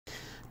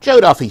Joe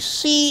Duffy,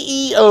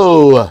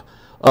 CEO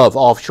of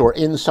Offshore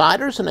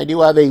Insiders, and I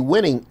do have a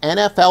winning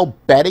NFL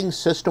betting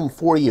system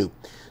for you.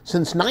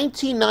 Since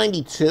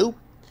 1992,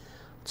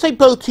 let's say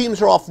both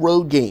teams are off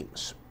road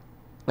games,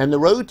 and the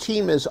road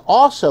team is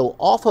also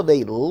off of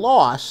a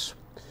loss.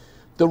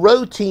 The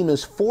road team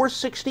is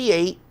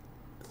 468,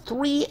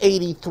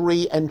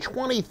 383, and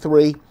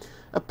 23,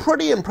 a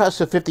pretty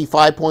impressive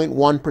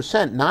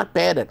 55.1%. Not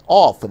bad at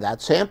all for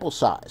that sample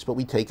size, but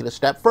we take it a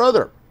step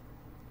further.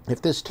 If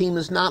this team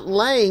is not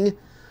laying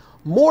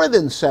more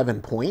than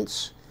 7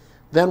 points,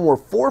 then we're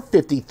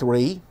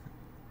 453,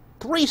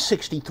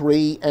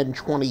 363, and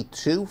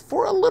 22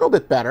 for a little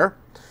bit better,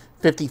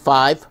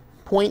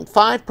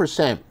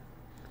 55.5%.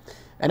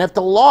 And if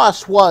the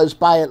loss was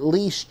by at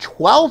least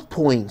 12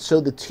 points,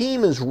 so the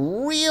team is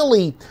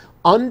really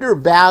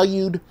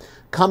undervalued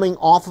coming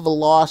off of a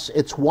loss,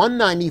 it's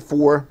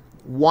 194,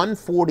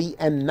 140,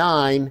 and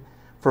 9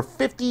 for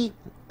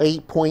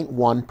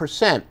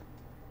 58.1%.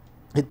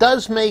 It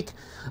does make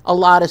a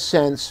lot of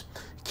sense.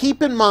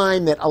 Keep in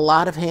mind that a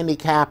lot of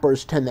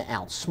handicappers tend to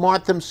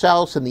outsmart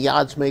themselves, and the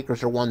odds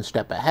makers are one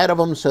step ahead of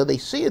them, so they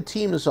see a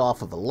team is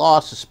off of a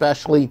loss,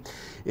 especially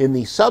in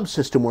the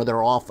subsystem where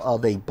they're off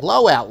of a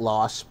blowout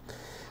loss.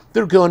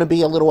 They're going to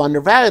be a little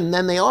undervalued, and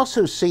then they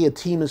also see a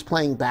team is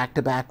playing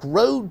back-to-back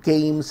road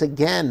games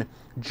again.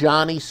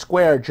 Johnny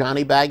Square,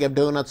 Johnny Bag of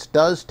Donuts,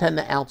 does tend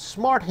to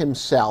outsmart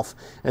himself,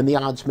 and the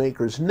odds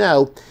makers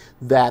know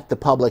that the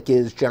public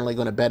is generally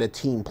going to bet a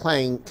team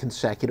playing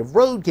consecutive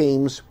road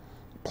games.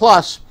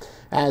 Plus,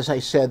 as I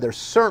said, they're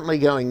certainly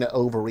going to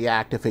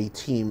overreact if a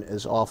team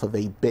is off of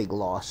a big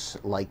loss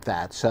like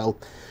that. So,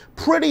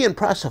 pretty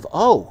impressive.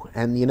 Oh,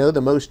 and you know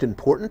the most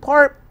important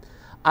part?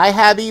 I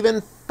have even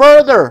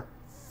further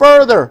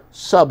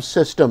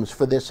subsystems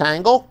for this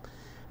angle.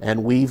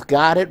 And we've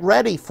got it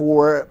ready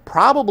for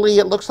probably,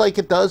 it looks like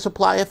it does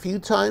apply a few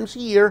times a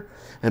year.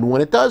 And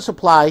when it does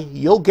apply,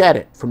 you'll get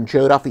it from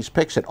Joe Duffy's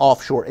picks at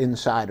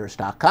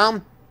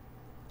offshoreinsiders.com.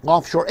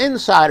 Offshore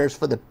Insiders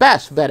for the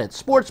best vetted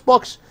sports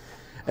books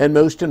and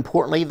most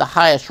importantly, the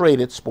highest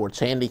rated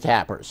sports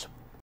handicappers.